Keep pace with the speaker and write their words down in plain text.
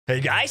Hey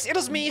guys, it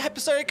is me,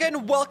 Hypersonic,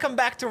 and welcome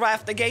back to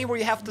Raft, a game where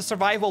you have to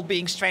survive while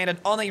being stranded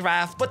on a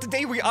raft. But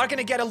today we are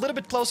gonna get a little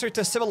bit closer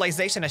to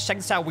civilization, and check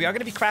this out, we are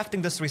gonna be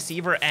crafting this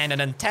receiver and an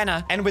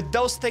antenna, and with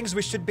those things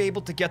we should be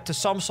able to get to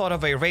some sort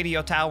of a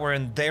radio tower,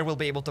 and there we'll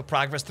be able to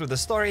progress through the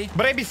story.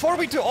 But hey, before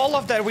we do all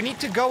of that, we need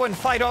to go and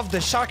fight off the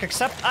shark,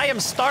 except I am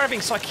starving,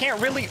 so I can't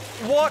really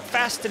walk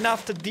fast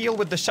enough to deal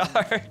with the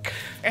shark.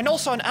 And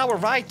also on our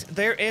right,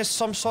 there is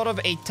some sort of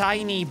a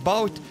tiny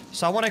boat,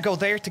 so I want to go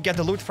there to get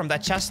the loot from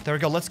that chest. There we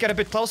go, let's get a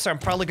bit closer. I'm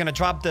probably gonna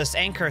drop this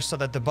anchor so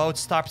that the boat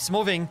stops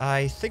moving.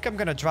 I think I'm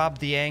gonna drop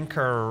the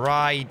anchor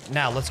right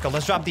now. Let's go.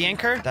 Let's drop the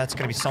anchor. That's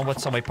gonna be somewhat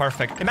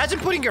perfect. Imagine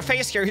putting your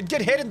face here. You'd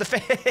get hit in the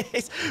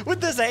face with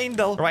this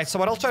handle. All right, so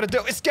what I'll try to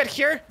do is get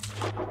here.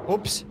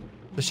 Oops.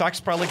 The shark's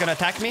probably gonna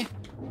attack me.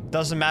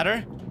 Doesn't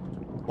matter.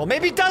 Well,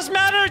 maybe it does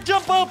matter.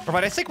 Jump up. All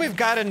right, I think we've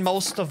gotten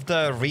most of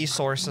the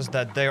resources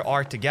that there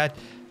are to get.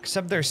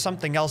 Except there's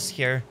something else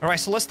here. All right,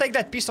 so let's take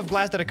that piece of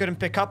glass that I couldn't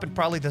pick up, and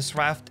probably this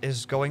raft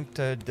is going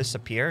to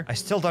disappear. I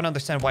still don't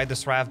understand why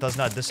this raft does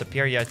not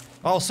disappear yet.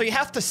 Oh, so you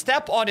have to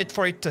step on it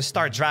for it to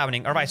start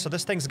drowning. All right, so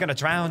this thing's gonna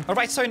drown. All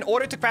right, so in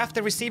order to craft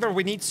the receiver,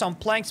 we need some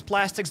planks,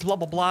 plastics, blah,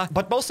 blah, blah.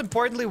 But most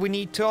importantly, we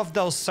need 2 of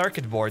those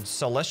circuit boards.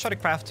 So let's try to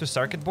craft 2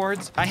 circuit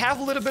boards. I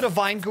have a little bit of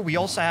vine goo. We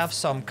also have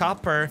some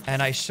copper,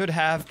 and I should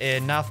have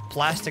enough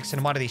plastics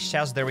in one of these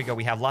shells. There we go.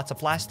 We have lots of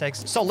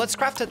plastics. So let's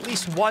craft at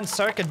least 1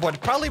 circuit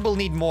board. Probably will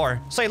need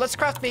more. So let's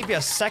craft maybe a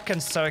 2nd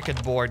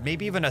circuit board,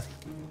 maybe even a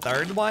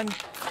 3rd one,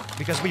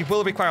 because we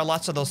will require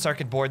lots of those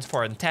circuit boards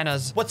for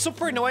antennas. What's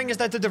super annoying is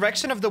that the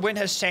direction of the wind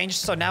has changed,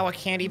 so now I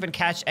can't even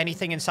catch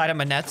anything inside of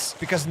my nets,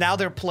 because now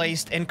they're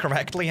placed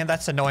incorrectly, and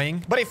that's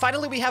annoying. But hey,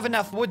 finally we have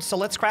enough wood, so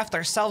let's craft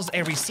ourselves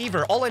a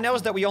receiver. All I know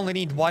is that we only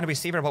need 1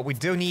 receiver, but we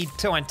do need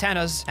 2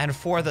 antennas, and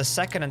for the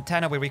 2nd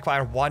antenna, we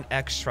require 1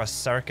 extra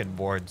circuit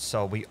board,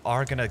 so we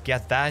are gonna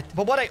get that.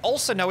 But what I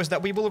also know is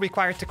that we will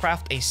require to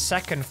craft a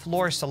 2nd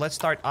floor, so let's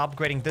start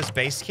upgrading this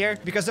base here,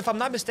 because if I'm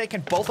not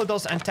mistaken, both of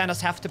those antennas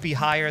have to be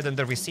higher than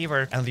the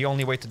receiver, and the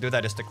only way to do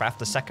that is to craft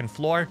the 2nd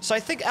floor. So I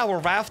think our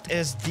raft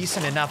is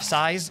decent enough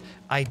size.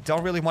 I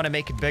don't really want to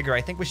make it bigger.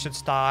 I think we should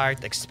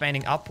start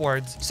expanding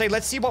upwards. So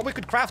let's see what we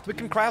could craft. We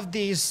can craft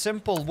these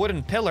simple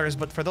wooden pillars,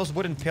 but for those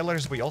wooden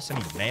pillars, we also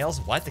need nails.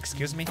 What?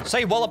 Excuse me?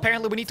 So, well,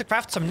 apparently we need to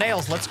craft some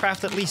nails. Let's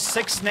craft at least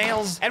 6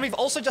 nails. And we've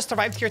also just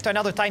arrived here to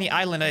another tiny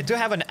island. I do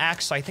have an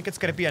axe, so I think it's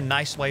going to be a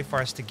nice way for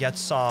us to get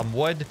some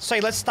wood. So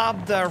let's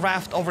stop the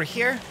raft over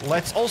here.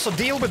 Let's also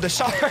deal with the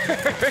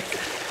shark.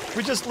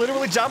 We just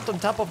literally jumped on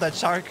top of that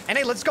shark. And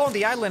hey, let's go on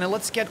the island and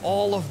let's get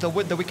all of the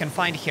wood that we can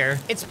find here.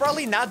 It's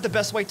probably not the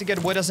best way to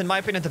get wood, as in my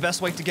opinion, the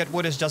best way to get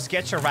wood is just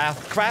get your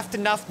raft, craft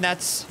enough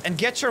nets, and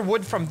get your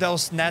wood from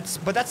those nets.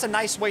 But that's a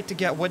nice way to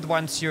get wood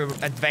once you're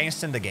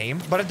advanced in the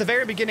game. But at the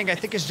very beginning, I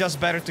think it's just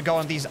better to go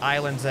on these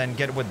islands and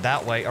get wood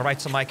that way. All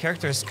right, so my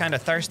character is kind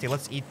of thirsty.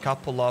 Let's eat a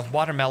couple of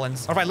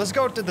watermelons. All right, let's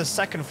go to the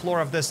 2nd floor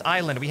of this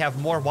island. We have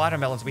more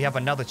watermelons. We have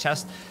another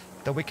chest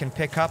that we can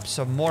pick up,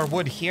 some more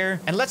wood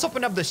here. And let's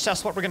open up this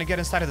chest, what we're gonna get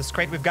inside of this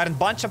crate. We've got a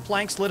bunch of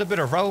planks, a little bit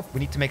of rope. We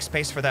need to make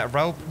space for that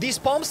rope. These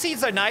palm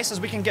seeds are nice, as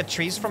we can get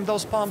trees from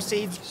those palm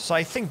seeds. So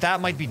I think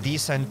that might be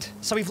decent.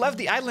 So we've left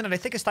the island, and I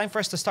think it's time for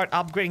us to start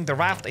upgrading the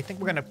raft. I think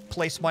we're gonna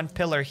place 1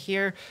 pillar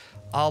here.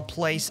 I'll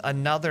place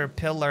another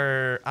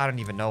pillar. I don't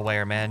even know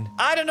where, man.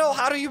 I don't know.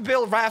 How do you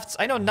build rafts?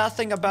 I know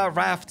nothing about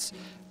rafts.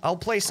 I'll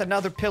place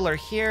another pillar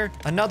here,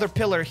 another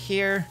pillar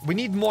here. We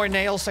need more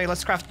nails, so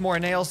let's craft more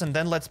nails, and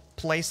then let's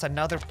place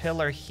another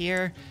pillar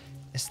here.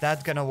 Is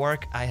that gonna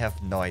work? I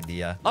have no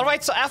idea. All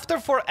right, so after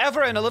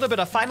forever and a little bit,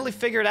 I finally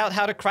figured out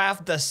how to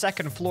craft the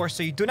 2nd floor.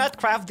 So you do not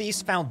craft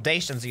these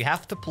foundations. You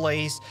have to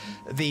place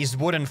these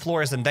wooden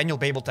floors, and then you'll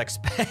be able to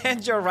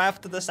expand your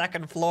raft to the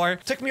 2nd floor.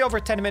 Took me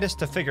over 10 minutes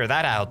to figure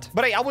that out.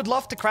 But hey, I would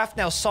love to craft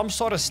now some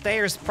sort of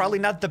stairs. Probably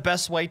not the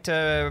best way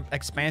to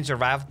expand your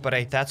raft, but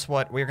hey, that's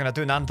what we're gonna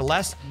do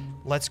nonetheless.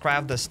 Let's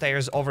craft the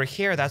stairs over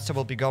here. That's how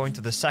we'll be going to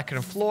the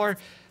 2nd floor.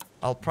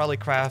 I'll probably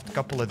craft a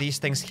couple of these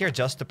things here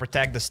just to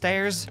protect the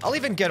stairs. I'll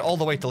even get all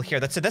the way till here.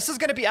 That's it. This is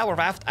gonna be our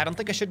raft. I don't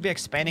think I should be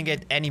expanding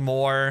it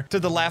anymore to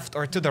the left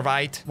or to the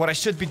right. What I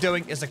should be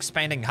doing is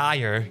expanding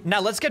higher.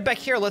 Now, let's get back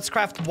here. Let's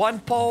craft 1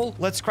 pole.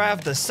 Let's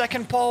craft the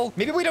 2nd pole.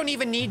 Maybe we don't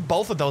even need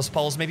both of those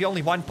poles. Maybe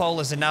only 1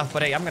 pole is enough.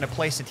 But hey, I'm gonna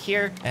place it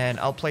here,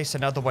 and I'll place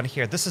another one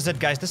here. This is it,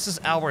 guys. This is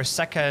our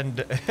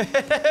 2nd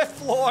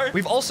floor.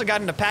 We've also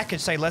gotten a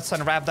package. Say, let's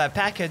unwrap that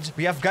package.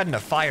 We have gotten a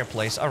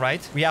fireplace. All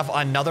right. We have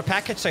another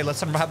package. Say,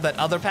 let's unwrap that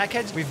other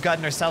package. We've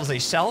gotten ourselves a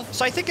shelf.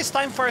 So I think it's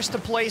time for us to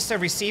place a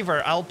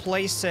receiver. I'll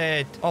place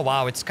it. Oh,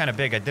 wow. It's kind of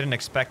big. I didn't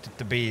expect it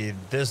to be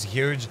this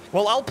huge.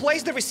 Well, I'll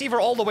place the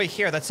receiver all the way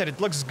here. That's it. It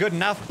looks good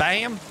enough.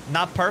 Bam.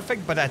 Not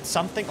perfect, but that's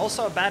something.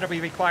 Also, a battery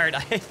required.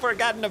 I had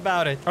forgotten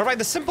about it. All right.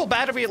 The simple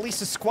battery, at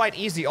least, is quite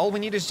easy. All we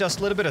need is just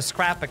a little bit of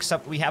scrap,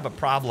 except we have a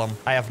problem.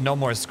 I have no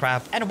more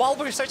scrap. And while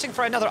we're searching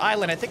for another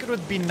island, I think it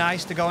would be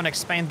nice to go and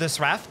expand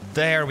this raft.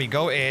 There we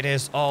go. It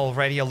is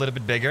already a little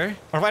bit bigger.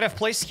 All right. I've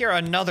placed here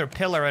another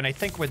pillar, and I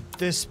think with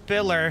this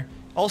pillar,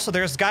 also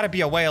there's got to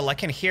be a whale. I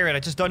can hear it. I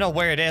just don't know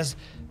where it is.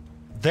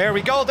 There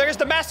we go. There's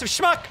the massive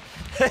schmuck.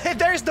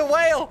 There's the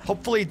whale.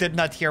 Hopefully he did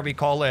not hear me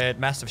call it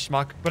massive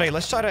schmuck. But hey,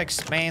 let's try to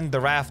expand the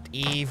raft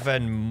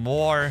even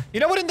more. You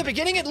know what? In the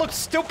beginning, it looked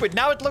stupid.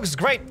 Now it looks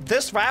great.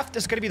 This raft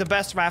is going to be the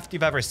best raft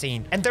you've ever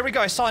seen. And there we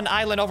go. I saw an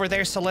island over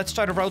there. So let's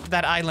try to row to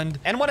that island.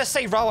 And when I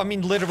say row, I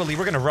mean literally,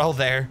 we're going to row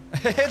there.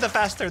 The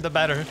faster, the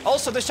better.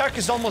 Also, the shark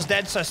is almost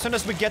dead. So as soon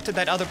as we get to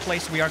that other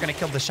place, we are going to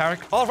kill the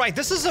shark. All right,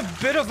 this is a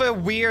bit of a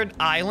weird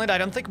island. I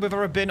don't think we've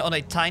ever been on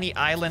a tiny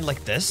island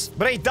like this.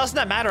 But it does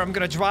not matter. I'm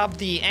going to drop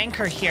the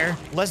anchor here.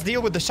 Let's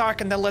deal with the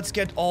shark and then let's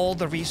get all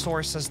the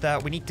resources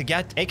that we need to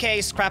get,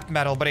 aka scrap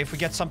metal. But if we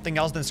get something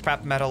else than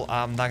scrap metal,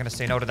 I'm not gonna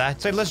say no to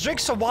that. So let's drink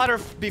some water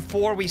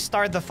before we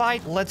start the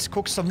fight. Let's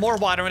cook some more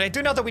water. And I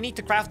do know that we need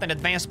to craft an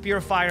advanced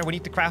purifier. We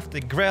need to craft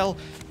the grill.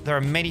 There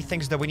are many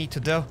things that we need to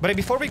do. But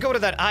before we go to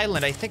that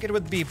island, I think it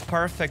would be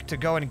perfect to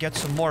go and get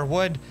some more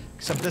wood.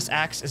 Except this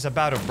axe is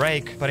about to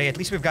break. But hey, at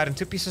least we've gotten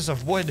 2 pieces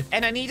of wood.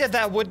 And I needed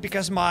that wood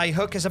because my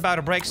hook is about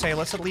to break. So hey,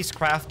 let's at least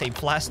craft a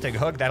plastic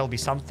hook. That'll be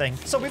something.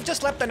 So we've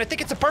just left and I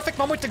think it's a perfect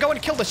moment to go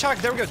and kill the shark.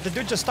 There we go. The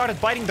dude just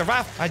started biting the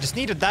raft. I just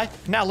needed that.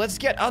 Now let's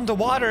get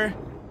underwater.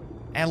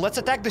 And let's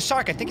attack the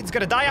shark. I think it's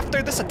gonna die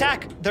after this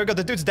attack. There we go.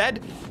 The dude's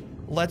dead.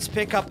 Let's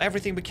pick up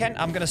everything we can.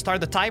 I'm gonna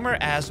start the timer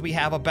as we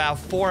have about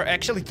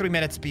 3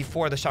 minutes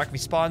before the shark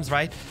respawns,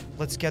 right?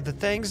 Let's get the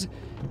things.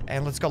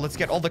 And let's go. Let's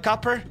get all the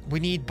copper. We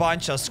need a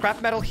bunch of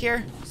scrap metal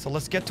here. So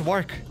let's get to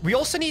work. We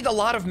also need a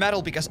lot of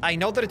metal because I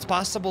know that it's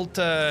possible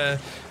to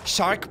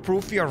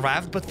shark-proof your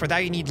raft. But for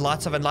that, you need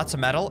lots of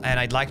metal. And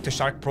I'd like to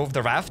shark-proof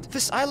the raft.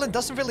 This island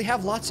doesn't really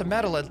have lots of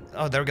metal.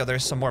 Oh, there we go.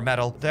 There's some more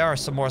metal. There are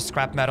some more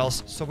scrap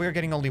metals. So we're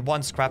getting only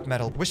 1 scrap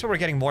metal. Wish we were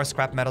getting more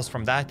scrap metals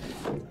from that.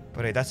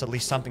 But hey, that's at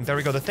least something. There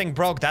we go. The thing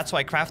broke. That's why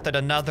I crafted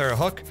another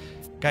hook.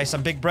 Guys,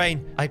 I'm big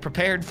brain. I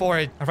prepared for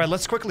it. All right,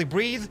 let's quickly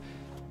breathe.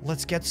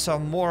 Let's get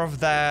some more of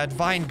that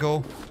vine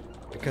go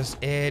because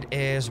it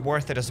is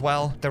worth it as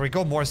well. There we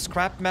go. More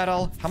scrap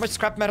metal. How much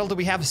scrap metal do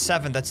we have?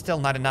 7. That's still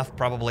not enough,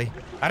 probably.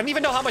 I don't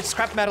even know how much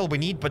scrap metal we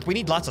need, but we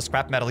need lots of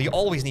scrap metal. You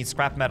always need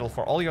scrap metal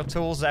for all your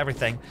tools,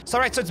 everything. So,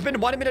 all right. So it's been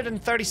 1 minute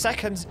and 30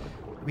 seconds.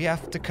 We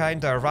have to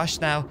kind of rush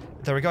now.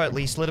 There we go, at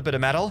least a little bit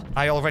of metal.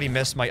 I already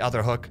missed my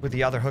other hook. With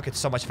the other hook, it's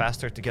so much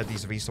faster to get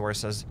these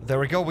resources. There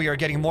we go, we are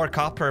getting more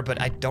copper, but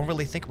I don't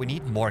really think we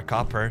need more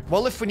copper.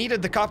 Well, if we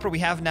needed the copper, we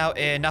have now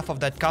enough of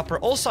that copper.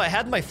 Also, I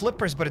had my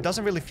flippers, but it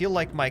doesn't really feel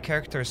like my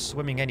character is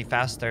swimming any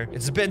faster.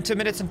 It's been 2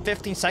 minutes and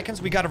 15 seconds.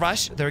 We gotta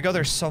rush. There we go,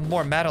 there's some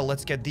more metal.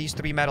 Let's get these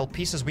 3 metal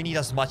pieces. We need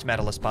as much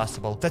metal as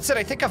possible. That's it,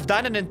 I think I've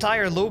done an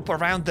entire loop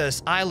around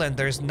this island.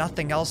 There's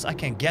nothing else I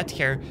can get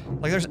here.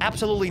 Like, there's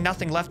absolutely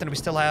nothing left, and we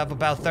still have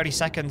about 30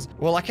 seconds.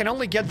 Well, I can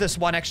only get this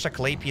 1 extra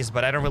clay piece,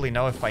 but I don't really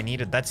know if I need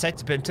it. That's it.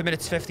 It's been 2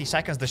 minutes, 50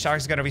 seconds. The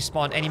shark's gonna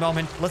respawn any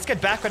moment. Let's get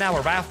back on our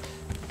raft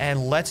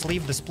and let's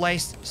leave this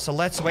place. So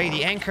let's weigh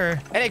the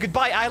anchor. And hey,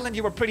 goodbye, island.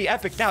 You were pretty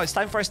epic. Now it's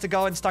time for us to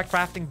go and start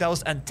crafting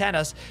those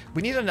antennas.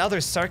 We need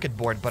another circuit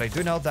board, but I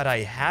do know that I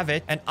have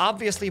it. And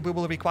obviously, we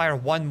will require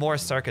 1 more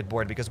circuit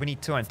board because we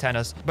need 2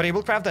 antennas. But I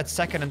will craft that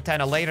second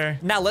antenna later.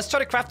 Now, let's try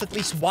to craft at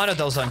least 1 of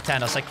those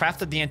antennas. I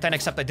crafted the antenna,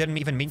 except I didn't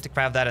even mean to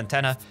craft that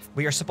antenna.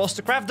 We are supposed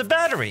to craft the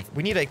battery.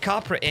 We need a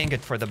copper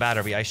ingot for the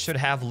battery. I should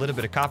have a little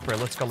bit of copper.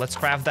 Let's go. Let's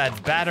craft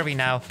that battery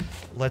now.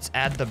 Let's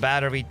add the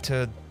battery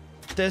to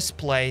this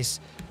place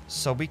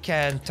so we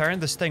can turn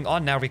this thing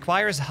on now.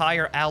 Requires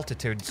higher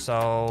altitude.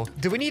 So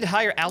do we need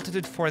higher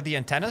altitude for the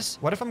antennas?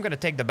 What if I'm gonna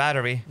take the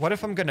battery? What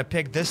if I'm gonna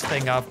pick this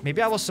thing up?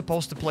 Maybe I was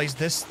supposed to place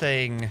this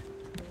thing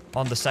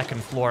on the 2nd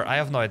floor. I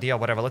have no idea.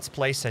 Whatever. Let's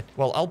place it.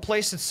 Well, I'll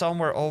place it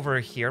somewhere over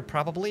here,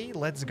 probably.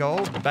 Let's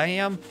go.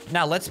 Bam.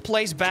 Now, let's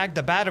place back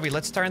the battery.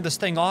 Let's turn this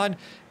thing on.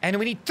 And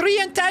we need 3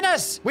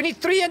 antennas. We need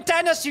 3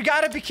 antennas. You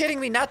gotta be kidding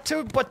me. Not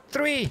 2, but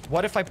 3.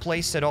 What if I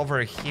place it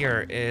over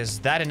here? Is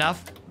that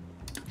enough?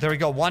 There we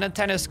go. 1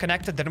 antenna is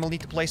connected. Then we'll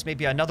need to place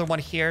maybe another one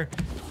here.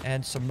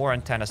 And some more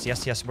antennas.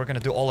 Yes, yes. We're going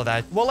to do all of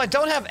that. Well, I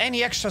don't have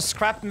any extra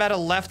scrap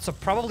metal left. So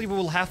probably we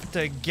will have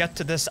to get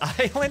to this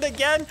island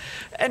again.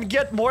 And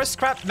get more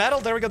scrap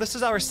metal. There we go. This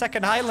is our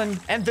 2nd island.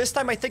 And this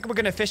time I think we're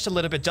going to fish a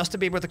little bit. Just to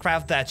be able to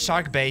craft that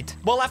shark bait.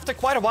 Well, after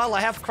quite a while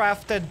I have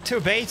crafted 2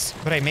 baits.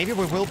 But hey, maybe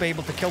we will be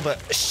able to kill the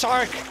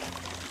shark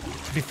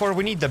before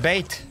we need the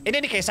bait. In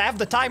any case, I have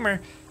the timer.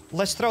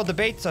 Let's throw the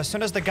bait. So as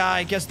soon as the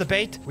guy gets the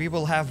bait, we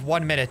will have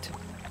 1 minute.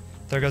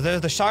 There goes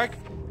the shark.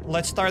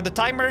 Let's start the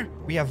timer.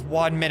 We have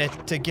 1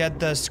 minute to get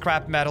the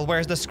scrap metal.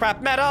 Where's the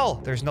scrap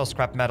metal? There's no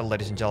scrap metal,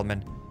 ladies and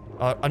gentlemen.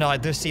 Oh, no, I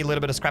do see a little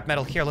bit of scrap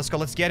metal here. Let's go.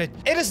 Let's get it.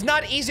 It is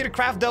not easy to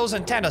craft those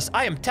antennas.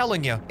 I am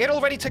telling you. It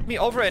already took me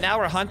over an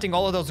hour hunting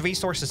all of those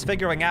resources,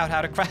 figuring out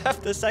how to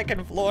craft the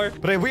 2nd floor.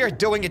 But we are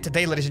doing it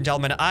today, ladies and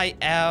gentlemen. I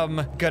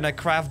am gonna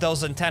craft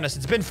those antennas.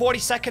 It's been 40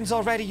 seconds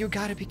already. You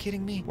gotta be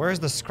kidding me. Where's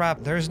the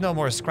scrap? There's no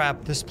more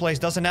scrap. This place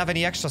doesn't have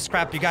any extra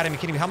scrap. You gotta be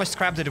kidding me. How much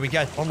scrap did we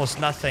get?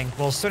 Almost nothing.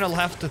 Well, soon I'll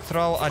have to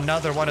throw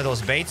another one of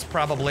those baits,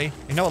 probably.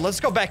 You know what?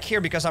 Let's go back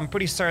here because I'm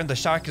pretty certain the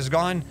shark is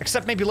gone.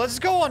 Except maybe let's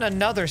go on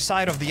another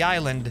side of the island.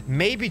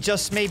 Maybe,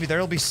 just maybe,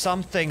 there'll be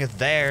something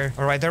there.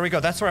 All right, there we go.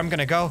 That's where I'm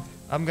gonna go.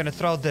 I'm gonna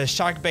throw the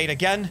shark bait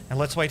again, and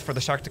let's wait for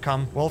the shark to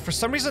come. Well, for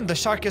some reason, the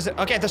shark isn't...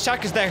 Okay, the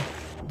shark is there.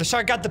 The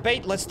shark got the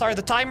bait. Let's start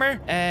the timer.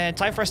 And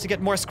time for us to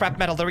get more scrap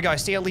metal. There we go. I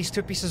see at least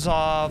 2 pieces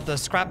of the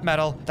scrap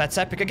metal. That's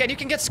epic. Again, you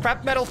can get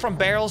scrap metal from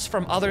barrels,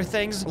 from other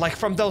things, like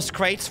from those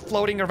crates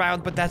floating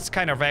around, but that's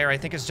kind of rare. I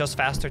think it's just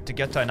faster to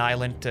get to an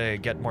island to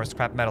get more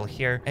scrap metal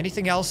here.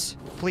 Anything else?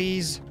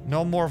 Please.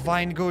 No more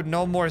vine good.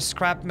 No more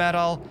scrap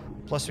metal.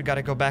 Plus, we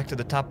gotta go back to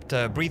the top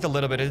to breathe a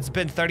little bit. It's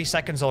been 30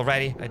 seconds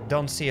already. I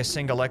don't see a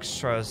single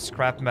extra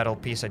scrap metal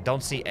piece. I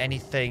don't see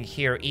anything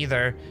here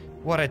either.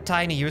 What a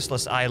tiny,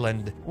 useless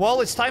island.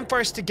 Well, it's time for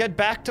us to get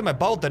back to my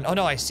boat then. Oh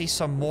no, I see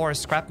some more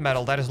scrap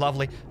metal. That is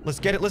lovely. Let's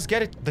get it, let's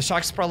get it. The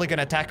shark's probably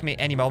gonna attack me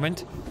any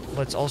moment.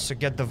 Let's also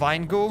get the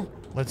vine goo.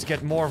 Let's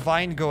get more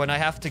vine goo, and I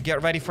have to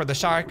get ready for the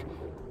shark,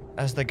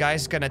 as the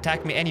guy's gonna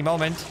attack me any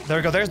moment. There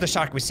we go, there's the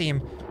shark, we see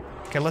him.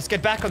 Okay, let's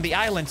get back on the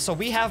island. So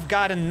we have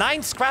gotten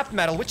 9 scrap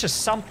metal, which is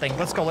something.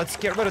 Let's go. Let's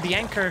get rid of the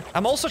anchor.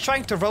 I'm also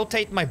trying to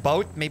rotate my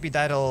boat. Maybe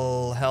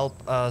that'll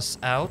help us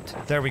out.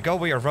 There we go.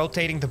 We are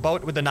rotating the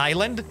boat with an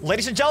island.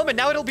 Ladies and gentlemen,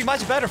 now it'll be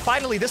much better.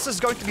 Finally, this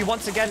is going to be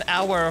once again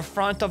our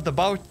front of the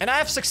boat. And I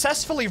have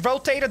successfully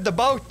rotated the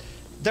boat.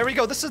 There we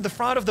go. This is the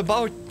front of the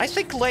boat. I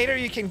think later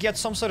you can get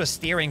some sort of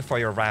steering for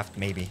your raft,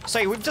 maybe.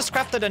 So we've just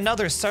crafted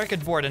another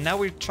circuit board, and now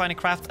we're trying to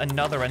craft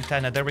another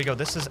antenna. There we go.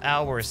 This is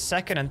our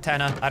second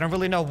antenna. I don't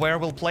really know where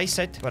we'll place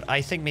it, but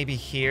I think maybe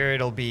here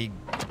it'll be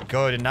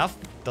good enough.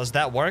 Does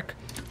that work?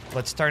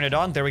 Let's turn it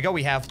on. There we go.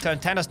 We have 2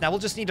 antennas. Now we'll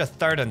just need a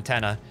third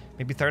antenna.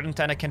 Maybe third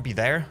antenna can be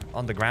there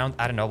on the ground.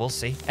 I don't know. We'll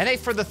see. And hey,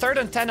 for the third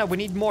antenna, we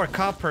need more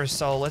copper.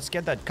 So let's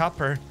get that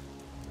copper.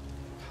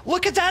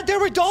 Look at that! There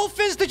were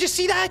dolphins! Did you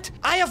see that?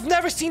 I have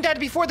never seen that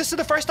before. This is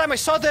the first time I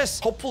saw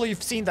this. Hopefully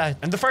you've seen that.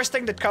 And the first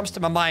thing that comes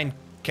to my mind,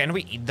 can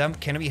we eat them?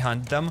 Can we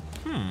hunt them?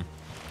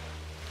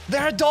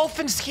 There are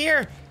dolphins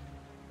here!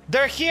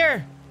 They're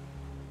here!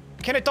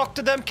 Can I talk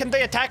to them? Can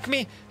they attack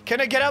me? Can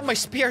I get out my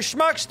spear?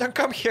 Schmucks, don't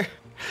come here.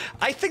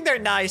 I think they're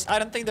nice. I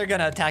don't think they're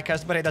gonna attack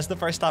us, but hey, that's the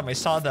first time I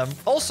saw them.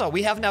 Also,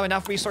 we have now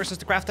enough resources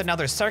to craft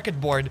another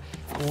circuit board.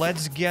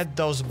 Let's get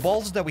those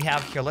bolts that we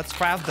have here. Let's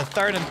craft the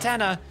third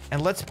antenna,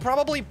 and let's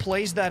probably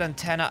place that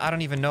antenna. I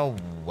don't even know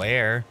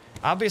where.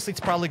 Obviously, it's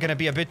probably gonna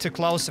be a bit too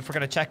close if we're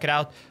gonna check it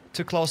out.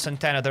 Too close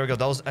antenna. There we go.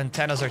 Those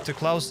antennas are too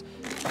close.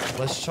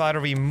 Let's try to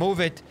remove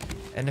it.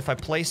 And if I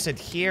place it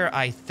here,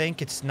 I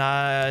think it's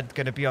not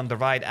gonna be on the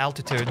right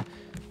altitude.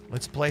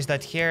 Let's place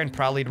that here, and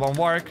probably it won't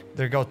work.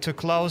 There you go. Too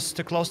close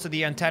to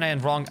the antenna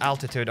and wrong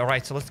altitude. All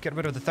right, so let's get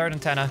rid of the third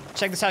antenna.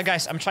 Check this out,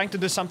 guys. I'm trying to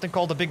do something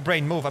called a big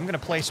brain move. I'm gonna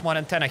place one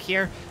antenna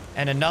here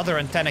and another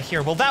antenna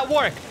here. Will that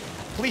work?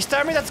 Please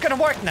tell me that's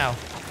gonna work now.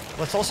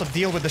 Let's also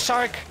deal with the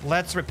shark.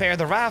 Let's repair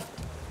the raft.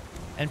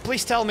 And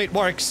please tell me it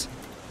works.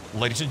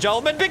 Ladies and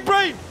gentlemen, big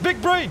brain!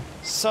 Big brain!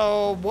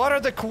 So, what are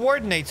the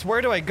coordinates?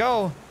 Where do I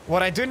go?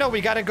 What I do know,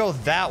 we gotta go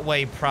that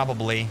way,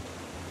 probably.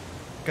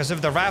 Because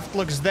if the raft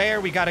looks there,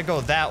 we gotta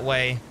go that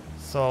way.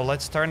 So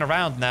let's turn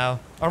around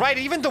now. All right,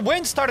 even the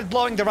wind started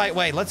blowing the right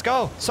way. Let's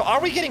go. So are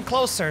we getting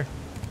closer?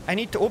 I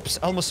need to... Oops,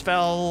 almost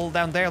fell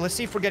down there. Let's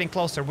see if we're getting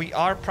closer. We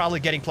are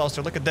probably getting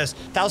closer. Look at this.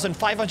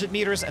 1,500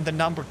 meters, and the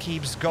number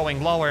keeps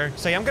going lower.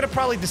 So yeah, I'm gonna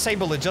probably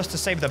disable it just to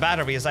save the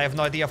battery, as I have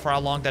no idea for how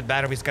long that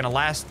battery is gonna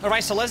last. All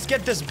right, so let's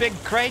get this big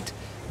crate.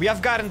 We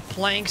have gotten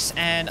planks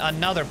and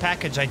another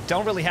package. I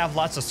don't really have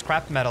lots of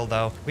scrap metal,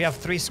 though. We have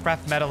 3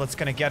 scrap metal. It's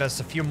gonna get us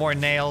a few more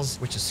nails,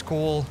 which is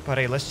cool. But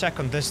hey, let's check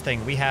on this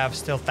thing. We have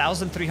still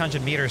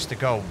 1,300 meters to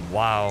go.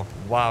 Wow.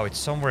 Wow, it's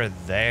somewhere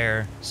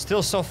there.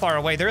 Still so far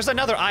away. There's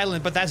another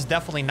island, but that's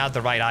definitely not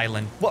the right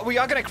island. What we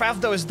are gonna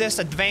craft, though, is this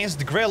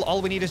advanced grill.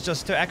 All we need is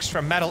just 2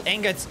 extra metal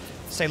ingots.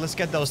 Say, let's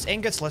get those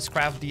ingots. Let's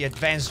craft the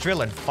advanced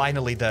drill. And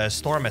finally, the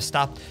storm has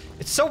stopped.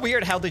 It's so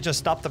weird how they just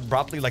stopped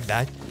abruptly like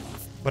that.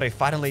 But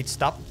finally it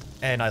stopped,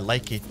 and I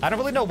like it. I don't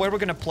really know where we're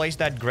gonna place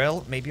that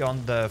grill. Maybe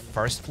on the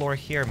first floor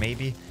here,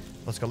 maybe.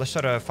 Let's go. Let's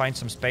try to find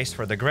some space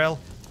for the grill.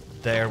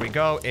 There we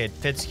go. It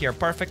fits here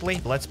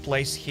perfectly. Let's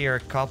place here a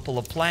couple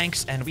of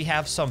planks, and we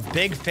have some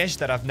big fish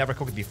that I've never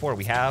cooked before.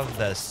 We have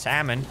the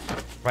salmon.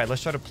 Right,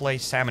 let's try to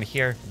place salmon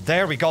here.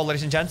 There we go,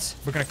 ladies and gents.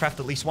 We're gonna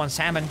craft at least 1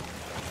 salmon.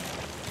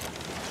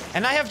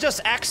 And I have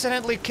just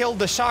accidentally killed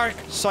the shark,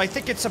 so I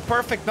think it's a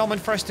perfect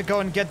moment for us to go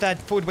and get that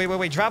food.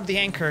 Wait. Drop the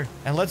anchor.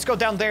 And let's go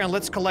down there and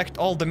let's collect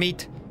all the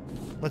meat.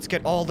 Let's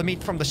get all the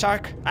meat from the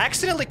shark. I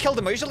accidentally killed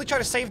him. I usually try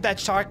to save that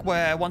shark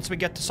once we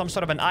get to some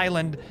sort of an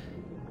island.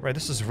 Right,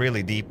 this is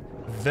really deep.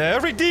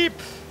 Very deep!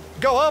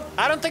 Go up!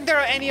 I don't think there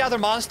are any other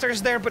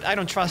monsters there, but I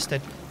don't trust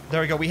it.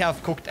 There we go. We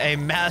have cooked a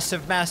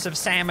massive, massive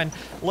salmon.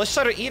 Let's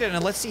try to eat it,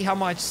 and let's see how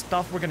much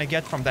stuff we're gonna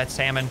get from that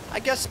salmon.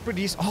 I guess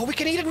pretty... Oh, we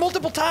can eat it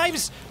multiple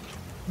times!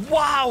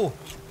 Wow!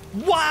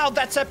 Wow,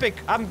 that's epic!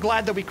 I'm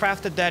glad that we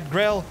crafted that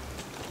grill.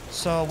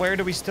 So where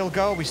do we still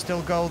go? We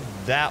still go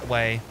that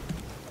way.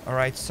 All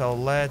right, so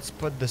let's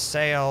put the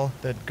sail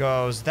that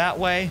goes that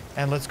way.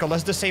 And let's go.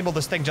 Let's disable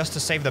this thing just to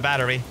save the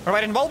battery. All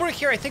right, and while we're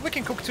here, I think we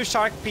can cook 2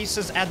 shark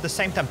pieces at the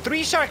same time.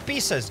 3 shark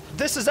pieces.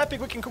 This is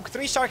epic. We can cook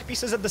 3 shark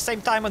pieces at the same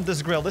time on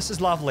this grill. This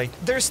is lovely.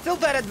 There's still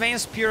that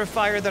advanced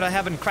purifier that I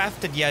haven't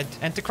crafted yet.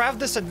 And to craft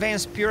this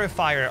advanced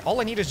purifier,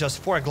 all I need is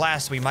just 4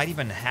 glass. We might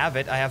even have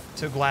it. I have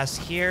 2 glass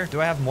here.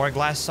 Do I have more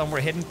glass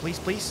somewhere hidden? Please,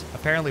 please.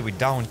 Apparently we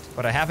don't,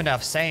 but I have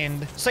enough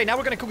sand. So now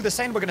we're gonna cook the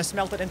sand. We're gonna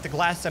smelt it into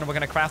glass, and we're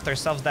gonna craft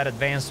ourselves that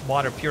advanced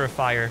water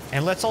purifier.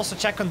 And let's also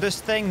check on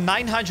this thing.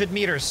 900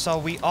 meters. So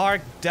we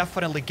are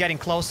definitely getting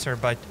closer,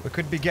 but we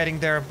could be getting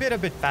there a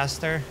bit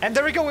faster. And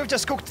there we go. We've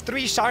just cooked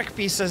 3 shark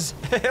pieces.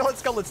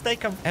 Let's go. Let's take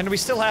them. And we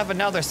still have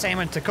another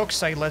salmon to cook.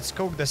 So let's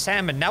cook the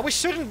salmon. Now we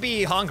shouldn't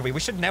be hungry. We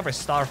should never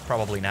starve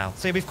probably now.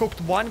 So we've cooked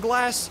 1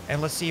 glass,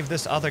 and let's see if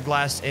this other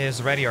glass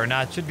is ready or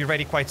not. Should be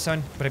ready quite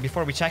soon. But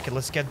before we check it,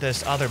 let's get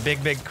this other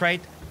big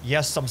crate.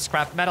 Yes, some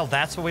scrap metal.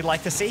 That's what we'd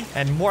like to see.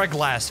 And more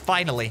glass,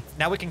 finally.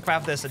 Now we can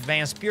craft this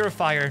advanced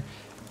purifier.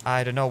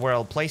 I don't know where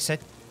I'll place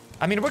it.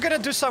 I mean, we're gonna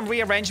do some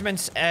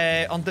rearrangements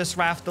on this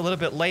raft a little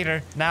bit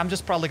later. Now I'm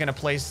just probably gonna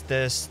place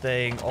this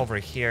thing over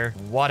here.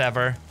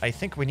 Whatever. I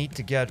think we need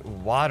to get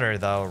water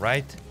though,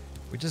 right?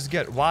 We just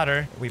get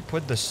water. We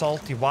put the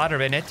salty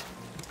water in it.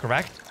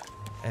 Correct?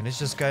 And it's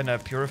just gonna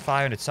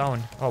purify on its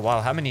own. Oh,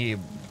 wow. How many...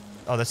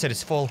 Oh, that's it.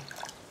 It's full.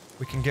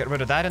 We can get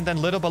rid of that, and then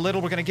little by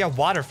little, we're gonna get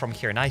water from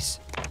here. Nice.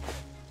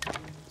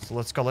 So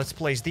let's go. Let's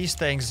place these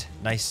things.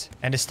 Nice.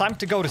 And it's time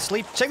to go to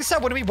sleep. Check this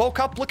out. When we woke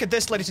up, look at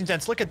this, ladies and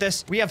gents. Look at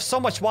this. We have so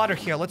much water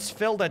here. Let's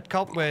fill that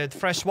cup with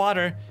fresh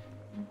water.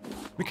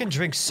 We can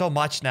drink so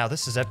much now.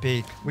 This is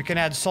epic. We can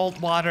add salt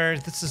water.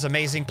 This is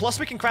amazing. Plus,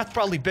 we can craft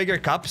probably bigger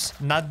cups,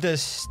 not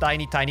this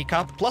tiny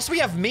cup. Plus, we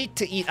have meat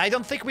to eat. I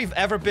don't think we've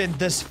ever been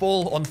this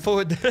full on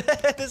food.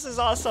 This is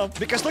awesome.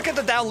 Because look at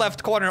the down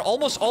left corner.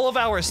 Almost all of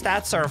our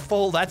stats are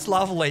full. That's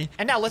lovely.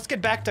 And now let's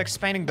get back to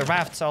expanding the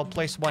raft. So I'll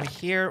place 1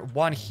 here,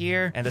 1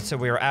 here. And that's it.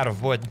 We're out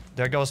of wood.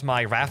 There goes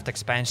my raft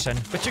expansion.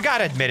 But you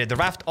gotta admit it. The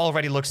raft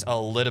already looks a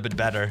little bit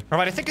better. All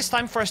right, I think it's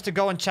time for us to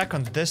go and check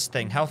on this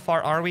thing. How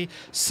far are we?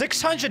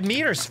 600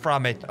 meters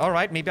from it. All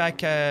right, maybe I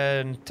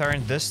can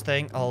turn this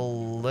thing a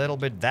little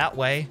bit that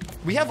way.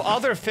 We have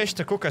other fish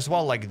to cook as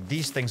well, like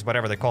these things,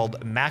 whatever they're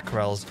called,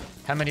 mackerels.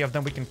 How many of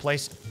them we can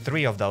place?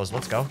 3 of those.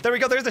 Let's go. There we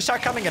go. There's the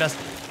shark coming at us.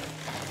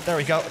 There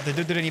we go. The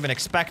dude didn't even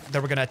expect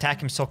that we're gonna attack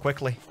him so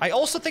quickly. I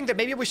also think that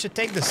maybe we should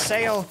take the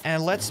sail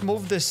and let's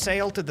move the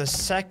sail to the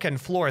 2nd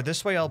floor.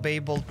 This way I'll be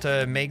able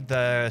to make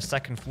the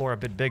 2nd floor a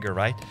bit bigger,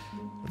 right?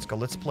 Let's go.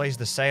 Let's place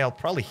the sail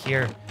probably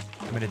here.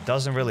 I mean, it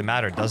doesn't really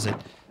matter, does it?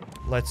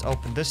 Let's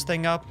open this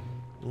thing up.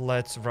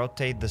 Let's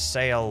rotate the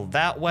sail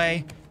that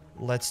way.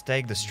 Let's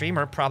take the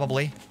streamer,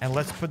 probably. And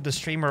let's put the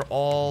streamer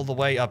all the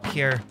way up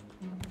here.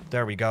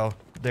 There we go.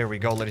 There we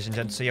go, ladies and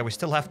gents. So yeah, we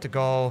still have to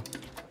go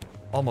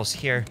almost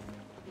here.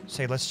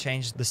 Say, let's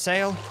change the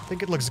sail. I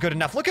think it looks good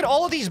enough. Look at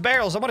all of these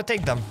barrels. I want to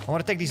take them. I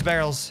want to take these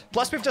barrels.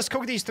 Plus, we've just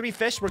cooked these 3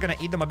 fish. We're going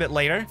to eat them a bit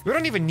later. We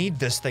don't even need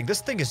this thing.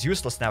 This thing is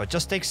useless now. It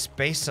just takes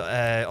space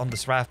on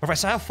this raft. All right,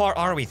 so how far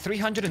are we?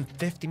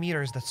 350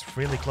 meters. That's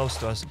really close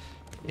to us.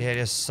 It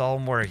is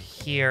somewhere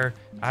here.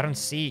 I don't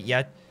see it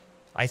yet.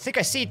 I think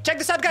I see it. Check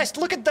this out, guys.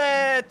 Look at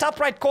the top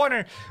right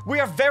corner. We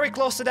are very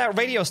close to that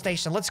radio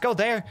station. Let's go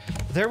there.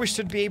 There we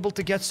should be able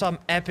to get some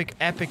epic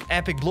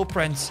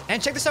blueprints.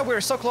 And check this out. We're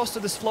so close to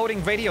this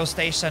floating radio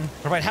station.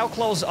 All right, how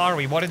close are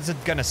we? What is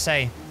it gonna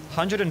say?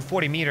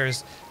 140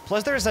 meters.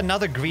 Plus, there's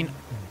another green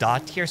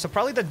dot here. So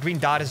probably that green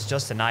dot is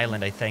just an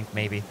island, I think.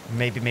 Maybe.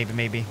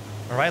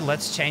 All right,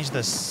 let's change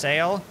the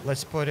sail.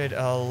 Let's put it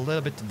a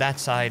little bit to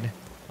that side.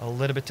 A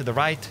little bit to the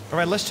right. All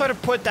right, let's try to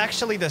put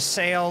actually the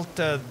sail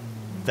to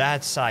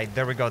that side.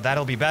 There we go.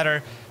 That'll be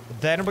better.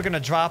 Then we're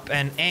gonna drop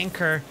an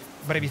anchor.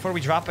 But before we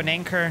drop an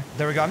anchor,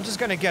 there we go. I'm just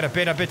gonna get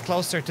a bit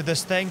closer to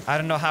this thing. I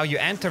don't know how you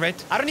enter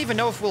it. I don't even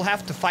know if we'll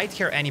have to fight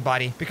here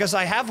anybody. Because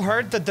I have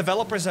heard that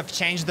developers have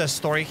changed the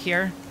story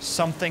here.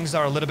 Some things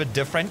are a little bit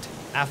different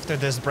after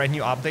this brand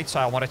new update, so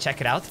I want to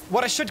check it out.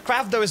 What I should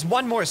craft though is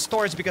 1 more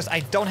storage because I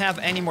don't have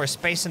any more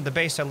space in the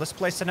base, so let's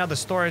place another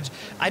storage.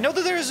 I know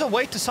that there is a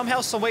way to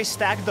somehow, some way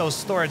stack those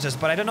storages,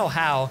 but I don't know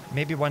how.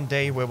 Maybe one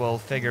day we will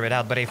figure it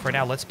out, but hey, for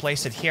now, let's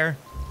place it here.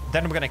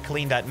 Then we're gonna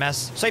clean that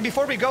mess. So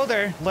before we go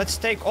there, let's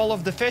take all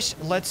of the fish.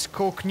 Let's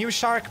cook new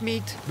shark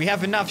meat. We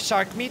have enough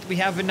shark meat. We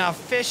have enough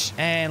fish.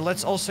 And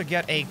let's also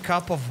get a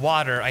cup of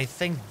water. I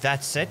think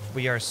that's it.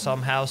 We are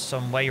somehow,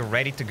 some way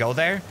ready to go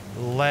there.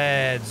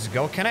 Let's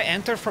go. Can I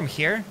enter from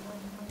here?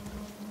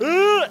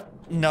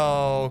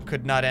 No,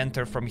 could not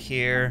enter from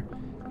here.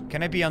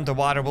 Can I be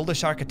underwater? Will the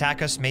shark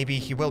attack us? Maybe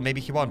he will,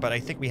 maybe he won't. But I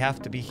think we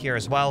have to be here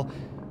as well.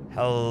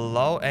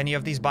 Hello? Any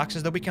of these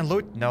boxes that we can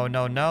loot? No.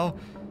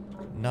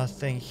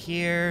 Nothing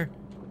here.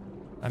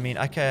 I mean,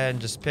 I can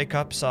just pick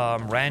up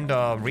some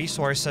random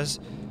resources.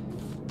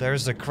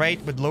 There's a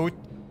crate with loot.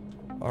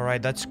 All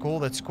right, that's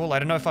cool. I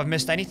don't know if I've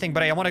missed anything,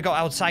 but I want to go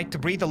outside to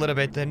breathe a little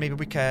bit. Then maybe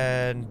we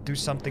can do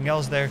something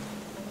else there.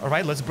 All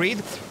right, let's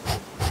breathe.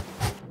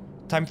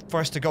 Time for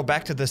us to go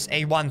back to this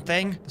A1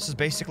 thing. This is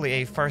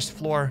basically a 1st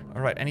floor.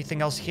 All right,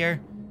 anything else here?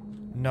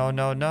 No,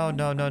 no, no,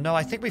 no, no, no.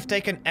 I think we've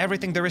taken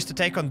everything there is to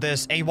take on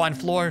this A1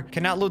 floor.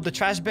 Cannot loot the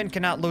trash bin,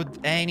 cannot loot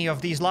any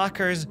of these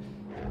lockers.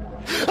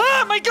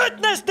 Oh my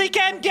goodness, they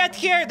can't get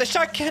here. The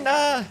shark can,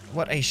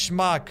 What a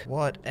schmuck.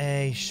 What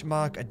a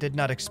schmuck. I did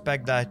not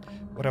expect that.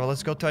 Whatever,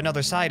 let's go to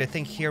another side. I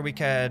think here we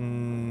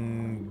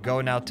can go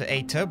now to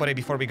A2. But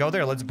before we go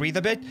there, let's breathe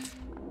a bit.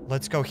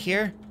 Let's go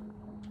here.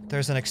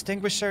 There's an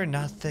extinguisher.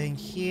 Nothing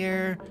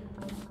here.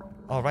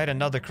 All right,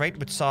 another crate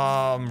with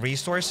some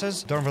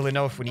resources. Don't really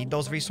know if we need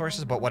those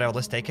resources, but whatever,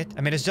 let's take it.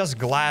 I mean, it's just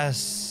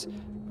glass,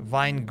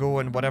 vine goo,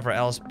 and whatever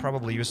else.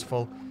 Probably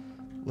useful.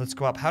 Let's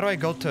go up. How do I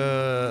go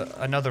to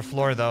another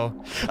floor, though?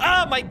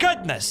 Oh, my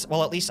goodness!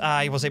 Well, at least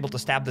I was able to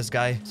stab this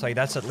guy. So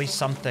that's at least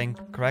something,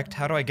 correct?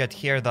 How do I get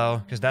here,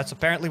 though? Because that's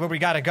apparently where we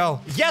gotta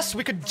go. Yes,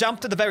 we could jump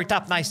to the very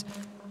top. Nice.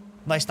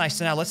 Nice, nice.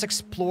 So now let's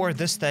explore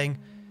this thing.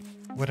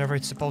 Whatever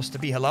it's supposed to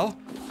be. Hello?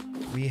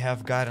 We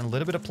have gotten a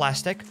little bit of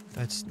plastic.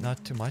 That's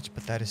not too much,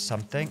 but that is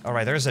something. All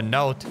right, there's a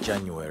note.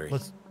 January.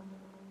 Let's...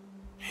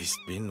 It's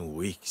been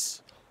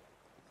weeks.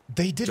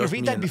 They didn't Just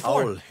read me that and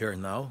before. Owl here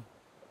now.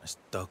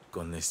 Stuck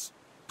on this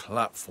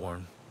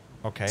platform.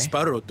 Okay.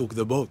 Sparrow took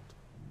the boat.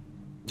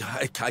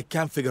 I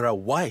can't figure out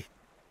why.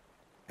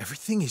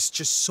 Everything is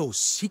just so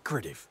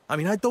secretive. I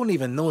mean, I don't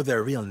even know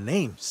their real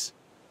names.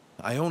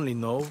 I only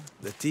know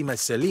the team at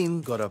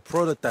Celine got a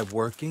prototype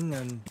working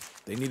and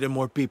they needed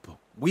more people.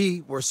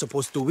 We were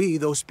supposed to be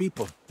those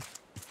people.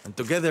 And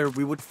together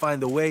we would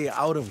find a way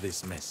out of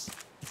this mess.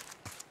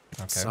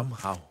 Okay.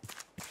 Somehow.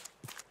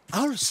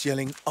 Owl's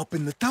yelling up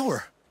in the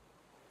tower.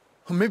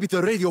 Or maybe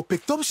the radio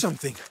picked up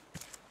something.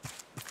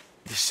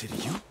 Is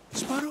it you,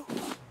 Sparrow?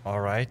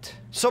 All right.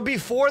 So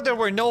before there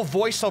were no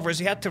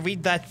voiceovers, you had to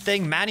read that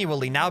thing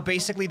manually. Now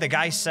basically the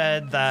guy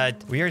said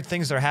that weird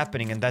things are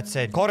happening and that's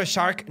it. Caught a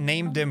shark,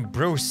 named him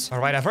Bruce. All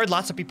right, I've heard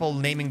lots of people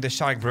naming the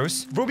shark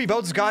Bruce. Ruby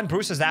boat's gone,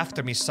 Bruce is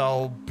after me,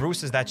 so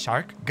Bruce is that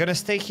shark. Gonna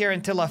stay here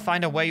until I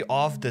find a way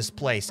off this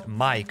place.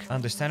 Mike,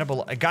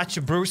 understandable. I got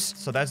you, Bruce.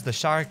 So that's the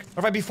shark.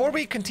 All right, before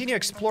we continue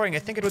exploring, I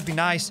think it would be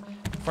nice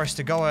for us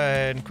to go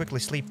and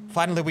quickly sleep.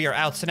 Finally, we are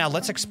out. So now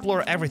let's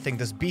explore everything.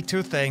 This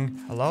B2 thing.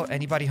 Hello,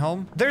 anybody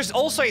home? There's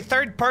also a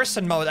third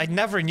person mode. I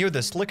never knew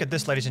this. Look at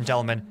this, ladies and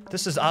gentlemen.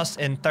 This is us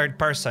in third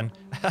person.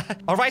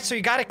 All right, so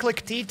you gotta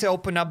click T to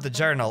open up the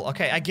journal.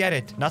 Okay, I get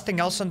it. Nothing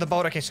else on the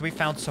boat. Okay, so we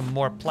found some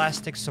more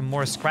plastic, some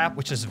more scrap,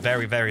 which is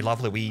very, very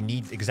lovely. We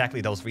need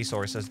exactly those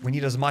resources. We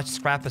need as much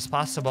scrap as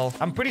possible.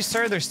 I'm pretty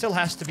sure there still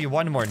has to be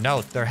one more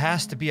note. There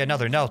has to be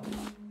another note.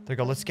 There we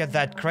go. Let's get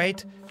that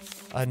crate.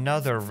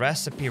 Another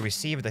recipe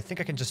received. I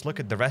think I can just look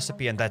at the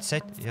recipe and that's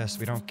it. Yes,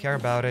 we don't care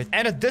about it.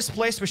 And at this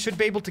place, we should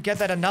be able to get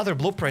that another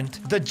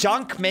blueprint. The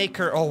junk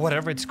maker, or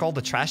whatever it's called,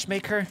 the trash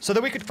maker. So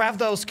that we could craft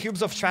those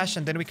cubes of trash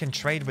and then we can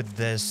trade with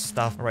this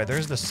stuff. All right,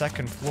 there's the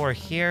second floor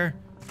here.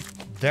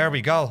 There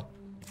we go.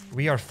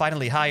 We are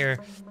finally higher.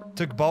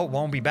 Took boat,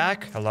 won't be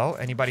back. Hello,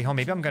 anybody home?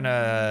 Maybe I'm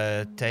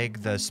gonna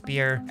take the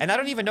spear. And I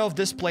don't even know if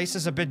this place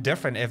is a bit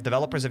different, if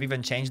developers have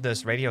even changed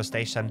this radio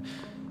station.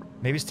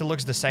 Maybe it still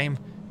looks the same.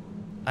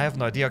 I have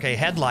no idea. Okay,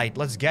 headlight.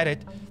 Let's get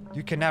it.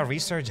 You can now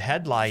research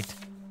headlight.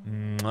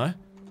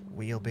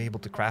 We'll be able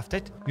to craft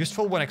it.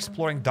 Useful when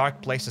exploring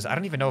dark places. I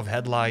don't even know if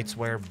headlights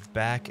were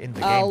back in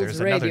the game. There's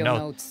another note.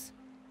 Notes.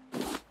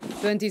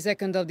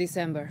 22nd of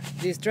December.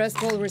 Distress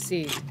call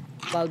received.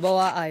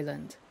 Balboa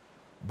Island.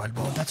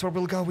 Balboa, that's where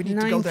we'll go. We need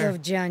to go there. 9th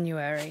of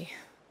January.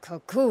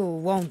 Cuckoo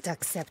won't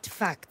accept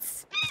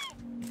facts.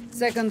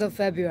 2nd of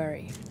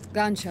February.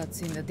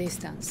 Gunshots in the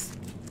distance.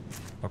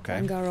 Okay.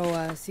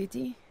 Tangaroa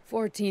City.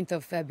 14th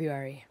of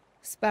February.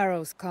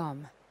 Sparrows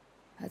come.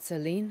 At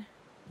Celine.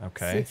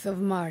 Okay. 6th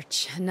of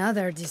March.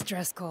 Another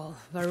distress call.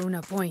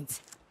 Varuna Point.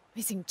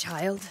 Missing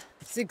child.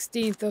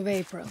 16th of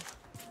April.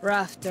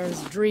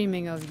 Rafters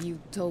dreaming of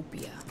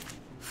utopia.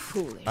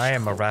 Foolish. I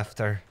am a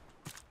rafter.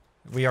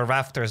 We are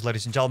rafters,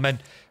 ladies and gentlemen.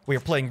 We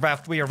are playing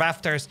Raft. We are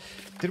rafters.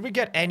 Did we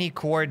get any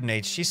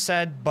coordinates? She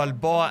said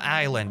Balboa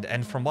Island.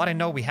 And from what I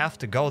know, we have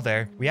to go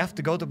there. We have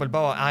to go to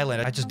Balboa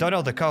Island. I just don't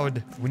know the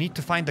code. We need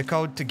to find the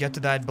code to get to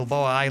that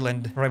Balboa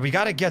Island. All right, we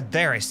gotta get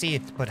there. I see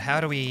it. But how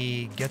do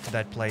we get to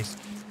that place?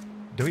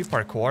 Do we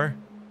parkour?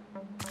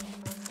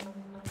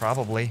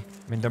 Probably.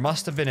 I mean, there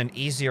must have been an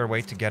easier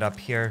way to get up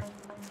here.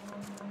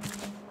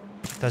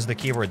 That's the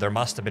keyword. There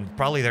must have been.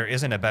 Probably there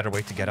isn't a better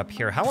way to get up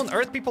here. How on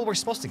earth people were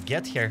supposed to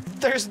get here?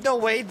 There's no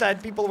way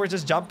that people were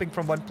just jumping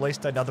from one place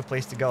to another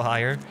place to go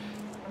higher.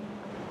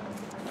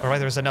 All right,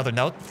 there's another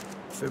note.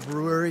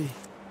 February.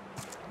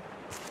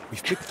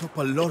 We've picked up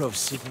a lot of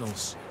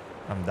signals.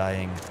 I'm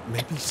dying.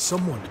 Maybe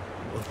someone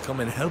will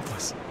come and help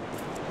us.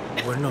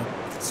 We're not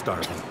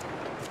starving.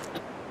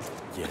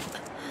 Yet.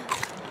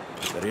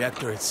 The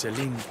reactor at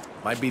Celine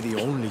might be the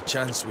only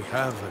chance we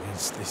have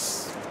against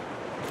this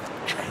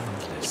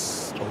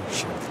endless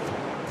ocean.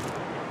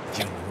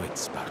 You know it,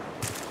 Sparrow.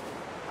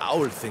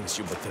 Owl thinks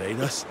you betrayed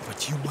us,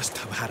 but you must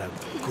have had a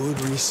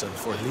good reason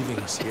for leaving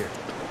us here.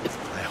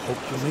 I hope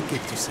you make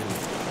it to Celine.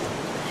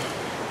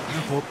 I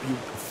hope you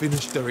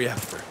finish the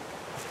reactor.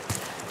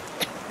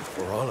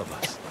 for all of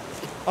us.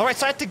 Alright,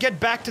 so I had to get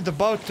back to the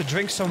boat to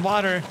drink some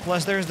water.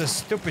 Plus, there's this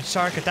stupid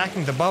shark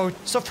attacking the boat.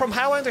 So from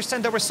how I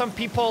understand, there were some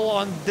people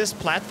on this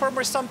platform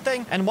or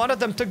something, and one of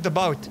them took the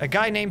boat. A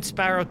guy named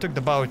Sparrow took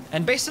the boat.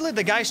 And basically,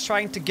 the guy's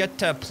trying to get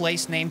to a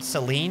place named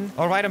Celine.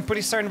 Alright, I'm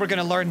pretty certain we're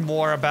gonna learn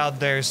more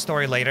about their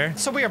story later.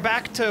 So we are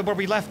back to where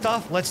we left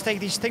off. Let's take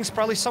these things.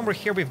 Probably somewhere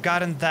here we've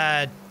gotten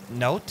that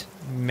note.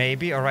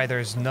 Maybe. Alright,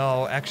 there's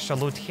no extra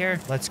loot here.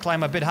 Let's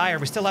climb a bit higher.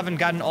 We still haven't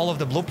gotten all of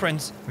the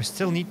blueprints. We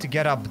still need to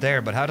get up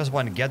there, but how does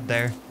one get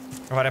there?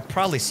 Alright, I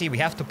probably see we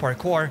have to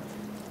parkour.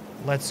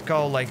 Let's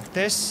go like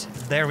this.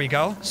 There we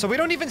go. So we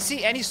don't even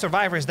see any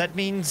survivors. That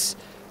means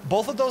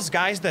both of those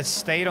guys that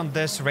stayed on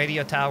this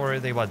radio tower,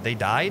 they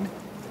died?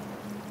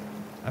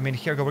 I mean,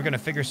 here we go. We're gonna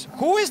figure...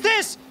 Who is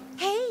this?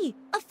 Hey,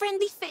 a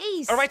friendly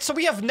face. Alright, so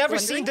we have never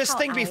seen this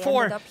thing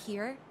before. Up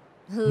here?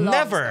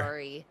 Never.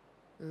 Story.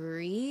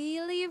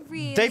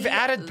 Really They've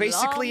added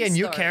basically a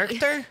new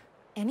character?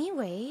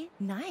 Anyway,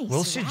 nice.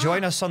 Will she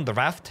join us on the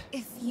raft?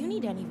 If you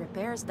need any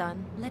repairs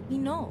done, let me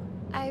know.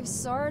 I've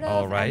sort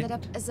of ended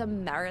up as a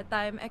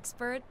maritime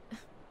expert.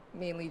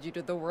 Mainly due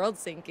to the world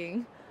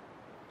sinking.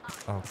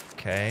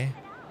 Okay.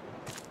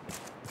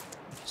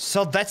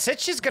 So that's it?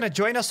 She's gonna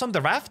join us on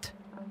the raft?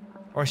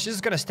 Or she's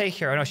gonna stay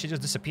here? Oh no, she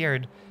just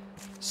disappeared.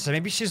 So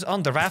maybe she's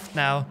on the raft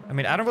now. I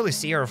mean, I don't really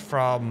see her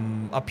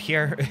from up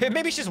here.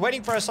 Maybe she's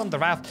waiting for us on the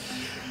raft.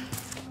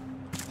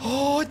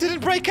 Oh, it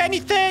didn't break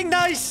anything.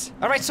 Nice.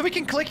 All right, so we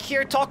can click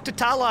here, talk to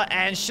Tala,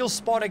 and she'll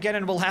spawn again,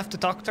 and we'll have to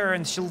talk to her,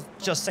 and she'll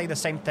just say the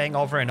same thing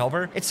over and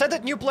over. It said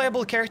that new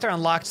playable character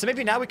unlocked, so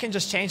maybe now we can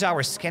just change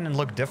our skin and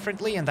look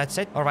differently, and that's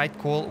it. All right,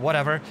 cool,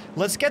 whatever.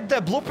 Let's get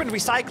the blueprint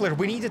recycler.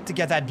 We needed to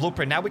get that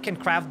blueprint. Now we can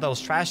craft those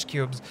trash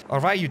cubes.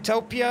 All right,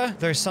 Utopia.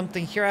 There's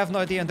something here. I have no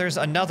idea, and there's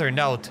another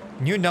note.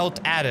 New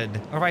note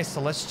added. All right, so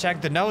let's check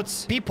the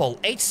notes. People,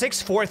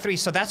 8643,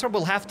 so that's where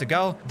we'll have to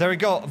go. There we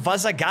go,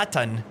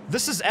 Vazagatan.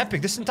 This is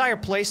epic. This entire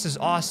place is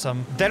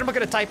awesome. Then we're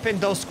gonna type in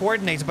those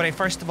coordinates, but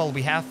first of all,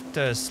 we have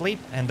to sleep,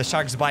 and the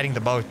shark's biting the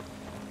boat.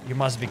 You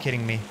must be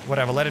kidding me.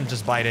 Whatever, let him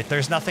just bite it.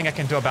 There's nothing I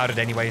can do about it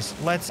anyways.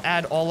 Let's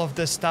add all of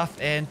this stuff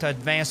into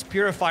advanced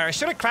purifier. I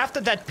should have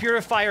crafted that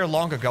purifier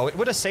long ago. It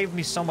would have saved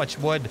me so much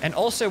wood, and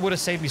also it would have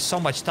saved me so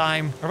much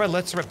time. All right,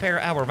 let's repair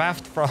our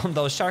raft from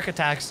those shark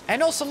attacks.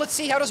 And also, let's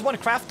see, how does one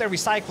craft their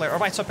recycler? All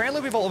right, so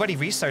apparently we've already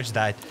researched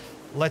that.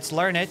 Let's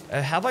learn it.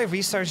 Have I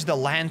researched the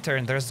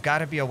lantern? There's got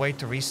to be a way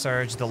to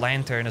research the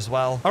lantern as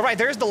well. All right,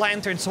 there's the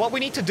lantern. So what we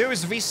need to do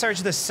is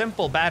research the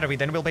simple battery.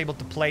 Then we'll be able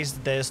to place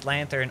this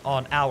lantern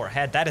on our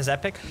head. That is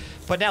epic.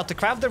 But now, to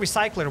craft the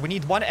recycler, we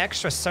need one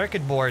extra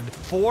circuit board,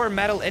 4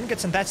 metal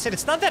ingots, and that's it.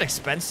 It's not that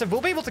expensive. We'll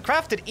be able to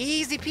craft it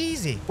easy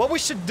peasy. What we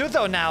should do,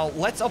 though, now,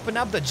 let's open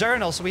up the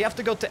journal. So we have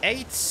to go to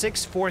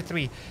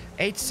 8643.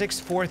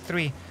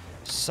 8643.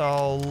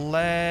 So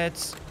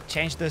let's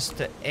change this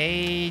to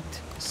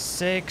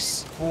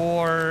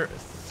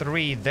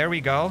 8643. There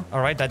we go.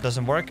 All right, that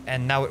doesn't work,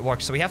 and now it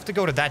works. So we have to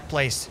go to that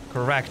place.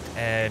 Correct.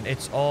 And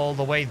it's all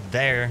the way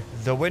there.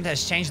 The wind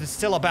has changed. It's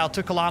still about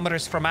 2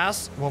 kilometers from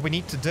us. What we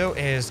need to do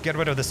is get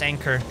rid of this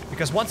anchor,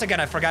 because once again,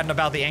 I've forgotten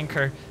about the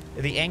anchor.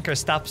 The anchor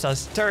stops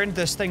us. Turn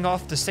this thing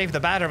off to save the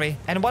battery.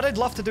 And what I'd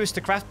love to do is to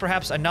craft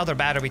perhaps another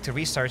battery to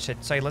research it.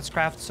 So let's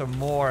craft some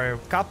more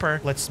copper.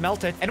 Let's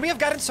smelt it. And we have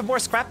gotten some more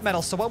scrap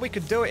metal. So what we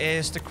could do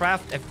is to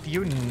craft a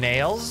few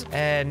nails.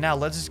 And now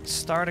let's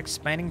start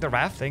expanding the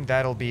raft. I think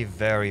that'll be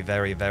very,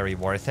 very, very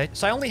worth it.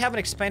 So I only haven't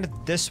expanded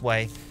this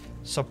way.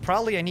 So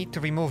probably I need to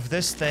remove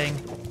this thing.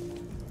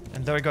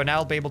 And there we go. Now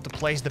I'll be able to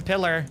place the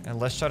pillar. And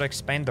let's try to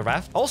expand the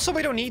raft. Also,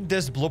 we don't need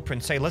this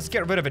blueprint. Say, let's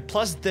get rid of it.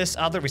 Plus this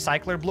other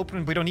recycler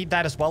blueprint. We don't need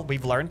that as well.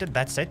 We've learned it.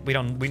 That's it. We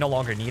no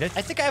longer need it.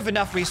 I think I have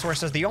enough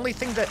resources. The only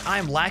thing that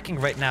I'm lacking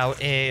right now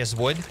is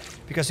wood,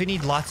 because we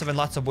need lots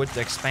of wood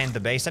to expand the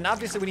base. And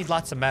obviously we need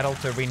lots of metal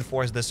to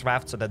reinforce this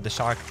raft so that the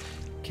shark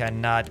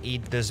cannot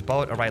eat this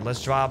boat. All right,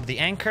 let's drop the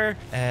anchor.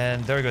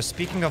 And there we go.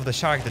 Speaking of the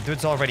shark, the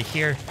dude's already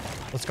here.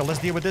 Let's go. Let's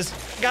deal with this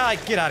guy.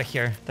 Get out of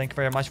here. Thank you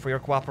very much for your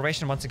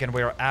cooperation. Once again,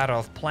 we are out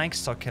of planks,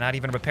 so cannot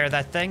even repair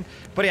that thing.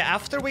 But yeah,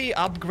 after we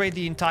upgrade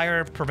the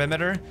entire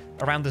perimeter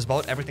around this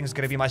boat, everything's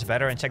going to be much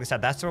better. And check this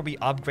out. That's where we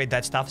upgrade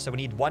that stuff. So we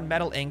need 1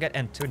 metal ingot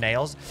and 2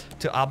 nails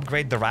to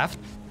upgrade the raft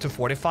to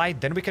fortify.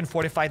 Then we can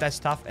fortify that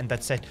stuff, and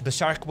that's it. The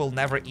shark will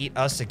never eat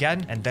us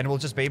again, and then we'll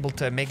just be able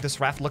to make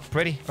this raft look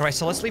pretty. All right,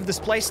 so let's leave this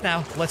place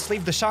now. Let's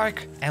leave the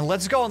shark, and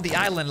let's go on the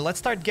island. Let's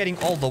start getting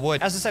all the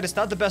wood. As I said, it's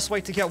not the best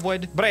way to get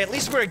wood, but at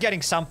least we're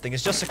getting something.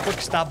 It's just a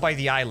quick stop by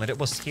the island. It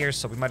was here,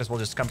 so we might as well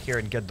just come here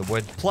and get the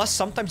wood. Plus,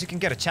 sometimes you can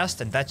get a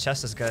chest, and that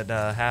chest is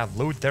gonna have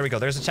loot. There we go.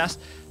 There's a chest.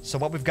 So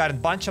what we've got, a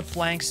bunch of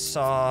planks,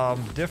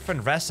 some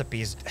different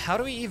recipes. How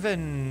do we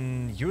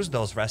even use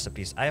those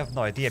recipes? I have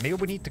no idea. Maybe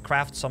we need to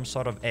craft some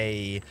sort of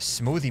a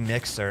smoothie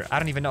mixer. I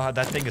don't even know how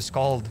that thing is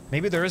called.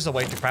 Maybe there is a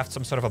way to craft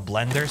some sort of a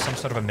blender, some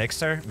sort of a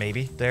mixer.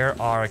 Maybe. There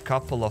are a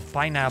couple of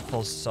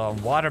pineapples,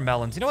 some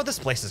watermelons. You know what? This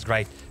place is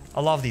great.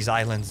 I love these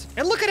islands.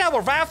 And look at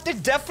our raft.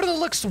 It definitely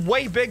looks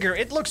way bigger.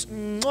 It looks...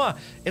 mwah.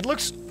 It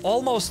looks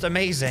almost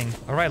amazing.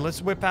 All right,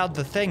 let's whip out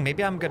the thing.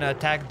 Maybe I'm gonna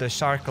attack the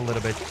shark a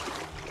little bit.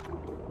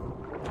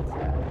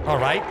 All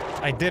right,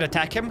 I did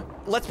attack him.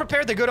 Let's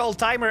prepare the good old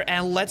timer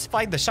and let's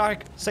fight the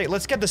shark. Say,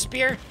 let's get the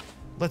spear.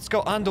 Let's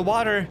go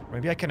underwater.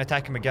 Maybe I can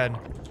attack him again.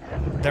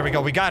 There we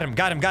go. We got him.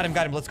 Got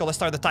him. Let's go. Let's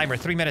start the timer.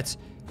 3 minutes.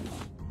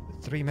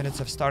 3 minutes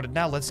have started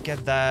now. Let's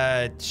get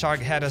that shark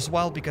head as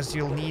well because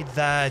you'll need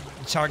that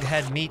shark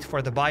head meat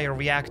for the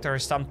bioreactor or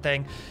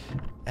something.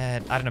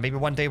 And I don't know, maybe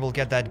one day we'll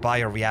get that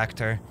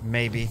bioreactor.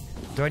 Maybe.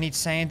 Do I need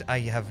sand? I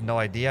have no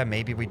idea.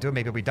 Maybe we do,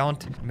 maybe we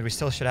don't. I mean, we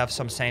still should have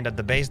some sand at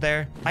the base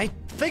there. I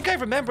think I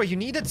remember you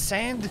needed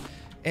sand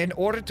in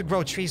order to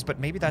grow trees, but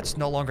maybe that's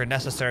no longer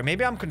necessary.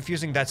 Maybe I'm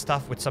confusing that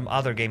stuff with some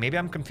other game. Maybe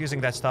I'm confusing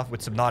that stuff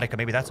with Subnautica.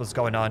 Maybe that's what's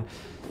going on.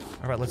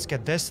 All right, let's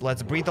get this.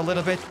 Let's breathe a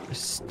little bit. We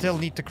still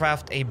need to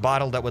craft a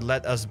bottle that would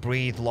let us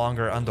breathe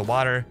longer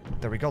underwater.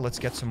 There we go. Let's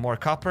get some more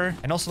copper.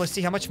 And also, let's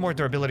see how much more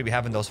durability we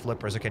have in those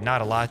flippers. Okay,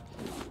 not a lot.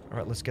 All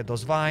right, let's get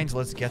those vines.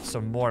 Let's get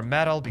some more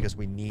metal because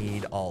we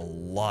need a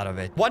lot of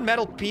it. One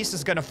metal piece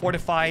is going to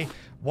fortify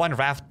one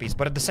raft piece.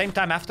 But at the same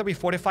time, after we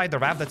fortify the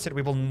raft, that's it.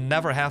 We will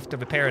never have to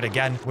repair it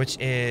again, which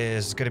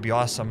is going to be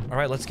awesome. All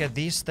right, let's get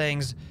these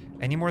things.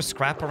 Any more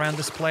scrap around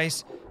this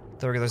place?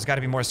 There's got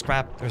to be more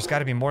scrap. There's got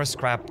to be more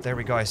scrap. There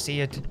we go. I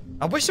see it.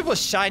 I wish it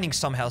was shining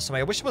somehow.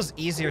 I wish it was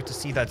easier to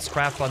see that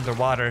scrap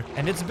underwater.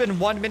 And it's been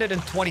 1 minute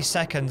and 20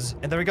 seconds.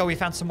 And there we go. We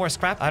found some more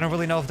scrap. I don't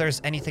really know if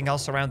there's anything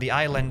else around the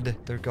island.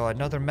 There we go.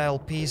 Another metal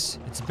piece.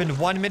 It's been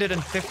 1 minute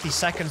and 50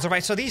 seconds. All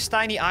right. So these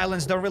tiny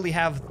islands don't really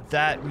have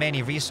that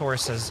many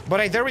resources. But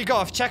hey, there we go.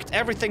 I've checked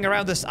everything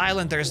around this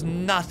island. There's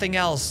nothing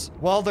else.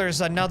 Well, there's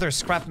another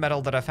scrap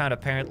metal that I found.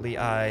 Apparently,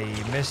 I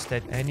missed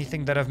it.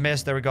 Anything that I've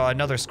missed? There we go.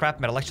 Another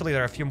scrap metal. Actually,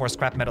 there are a few more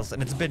scrap metals.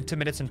 And it's been 2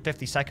 minutes and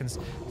 50 seconds.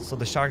 So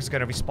the shark's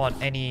going to respawn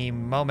any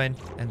moment.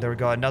 And there we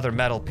go, another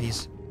metal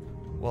piece.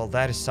 Well,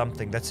 that is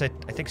something. That's it.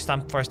 I think it's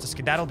time for us to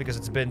skedaddle because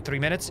it's been 3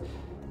 minutes.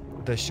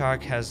 The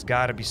shark has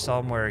got to be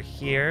somewhere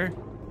here.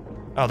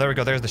 Oh, there we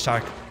go. There's the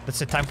shark.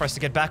 That's it. Time for us to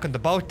get back on the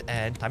boat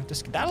and time to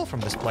skedaddle from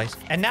this place.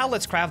 And now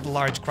let's craft the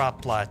large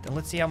crop plot. And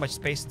let's see how much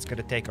space it's going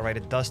to take. All right,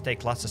 it does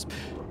take lots of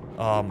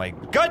Oh, my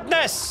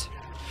goodness!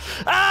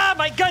 Ah,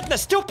 my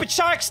goodness! Stupid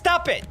shark,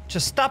 stop it!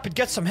 Just stop it,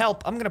 get some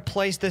help. I'm gonna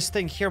place this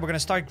thing here. We're gonna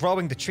start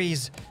growing the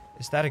trees.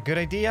 Is that a good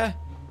idea?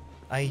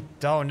 I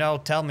don't know.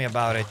 Tell me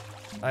about it.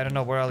 I don't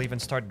know where I'll even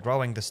start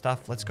growing the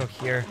stuff. Let's go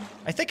here.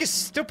 I think it's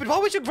stupid. Why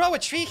would you grow a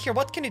tree here?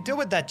 What can you do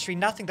with that tree?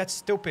 Nothing. That's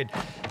stupid.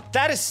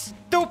 That is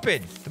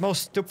stupid. The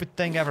most stupid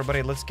thing ever,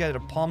 buddy. Let's get a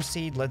palm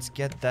seed. Let's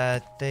get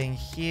that thing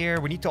here.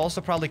 We need to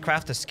also probably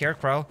craft a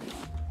scarecrow.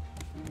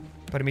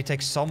 But it may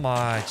take so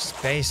much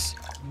space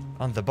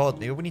on the boat.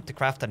 Maybe we need to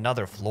craft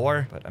another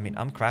floor. But, I mean,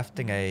 I'm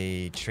crafting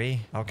a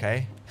tree.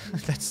 Okay.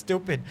 That's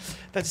stupid.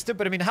 That's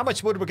stupid. I mean, how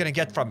much wood we're gonna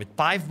get from it?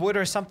 5 wood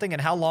or something?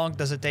 And how long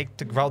does it take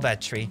to grow that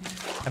tree?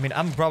 I mean,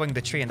 I'm growing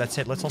the tree and that's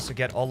it. Let's also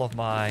get all of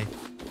my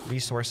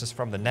resources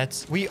from the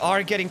nets. We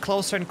are getting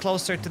closer and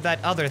closer to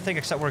that other thing,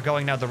 except we're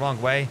going now the wrong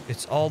way.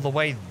 It's all the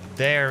way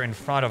there in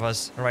front of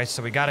us. All right,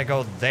 so we gotta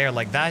go there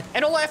like that.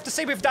 And all I have to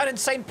say, we've done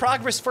insane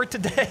progress for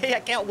today. I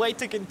can't wait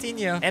to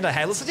continue. And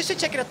hey, listen, just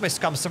check it out my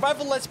Scum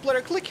Survival Let's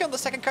Player. Click here on the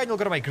second card and you'll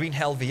go to my Green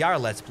Hell VR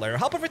Let's Player.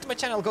 Hop over to my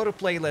channel, go to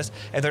playlist,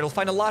 and there you'll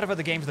find a lot of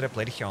other games that I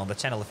played here on the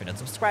channel. If you're not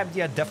subscribed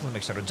yet, definitely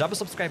make sure to drop a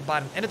subscribe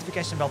button and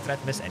notification bell to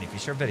not miss any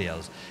future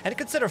videos. And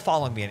consider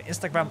following me on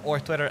Instagram or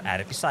Twitter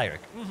at @EpiCyric.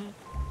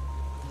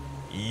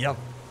 Yup.